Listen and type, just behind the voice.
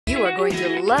are going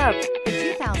to love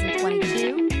the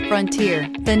 2022 Frontier.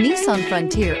 The Nissan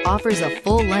Frontier offers a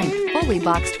full-length, fully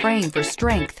boxed frame for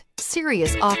strength,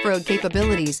 serious off-road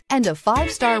capabilities, and a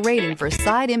 5-star rating for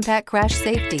side impact crash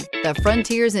safety. The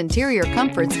Frontier's interior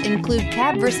comforts include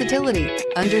cab versatility,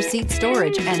 under-seat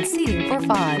storage, and seating for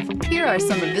 5. Here are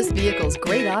some of this vehicle's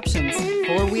great options: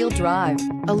 4-wheel drive,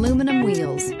 aluminum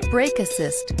wheels, brake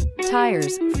assist,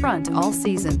 tires front all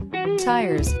season,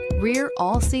 tires rear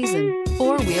all season,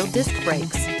 4-wheel disc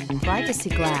brakes,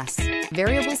 privacy glass,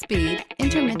 variable speed,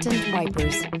 intermittent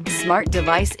wipers, smart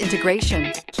device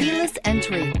integration, keyless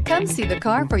entry. Come see the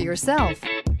car for yourself.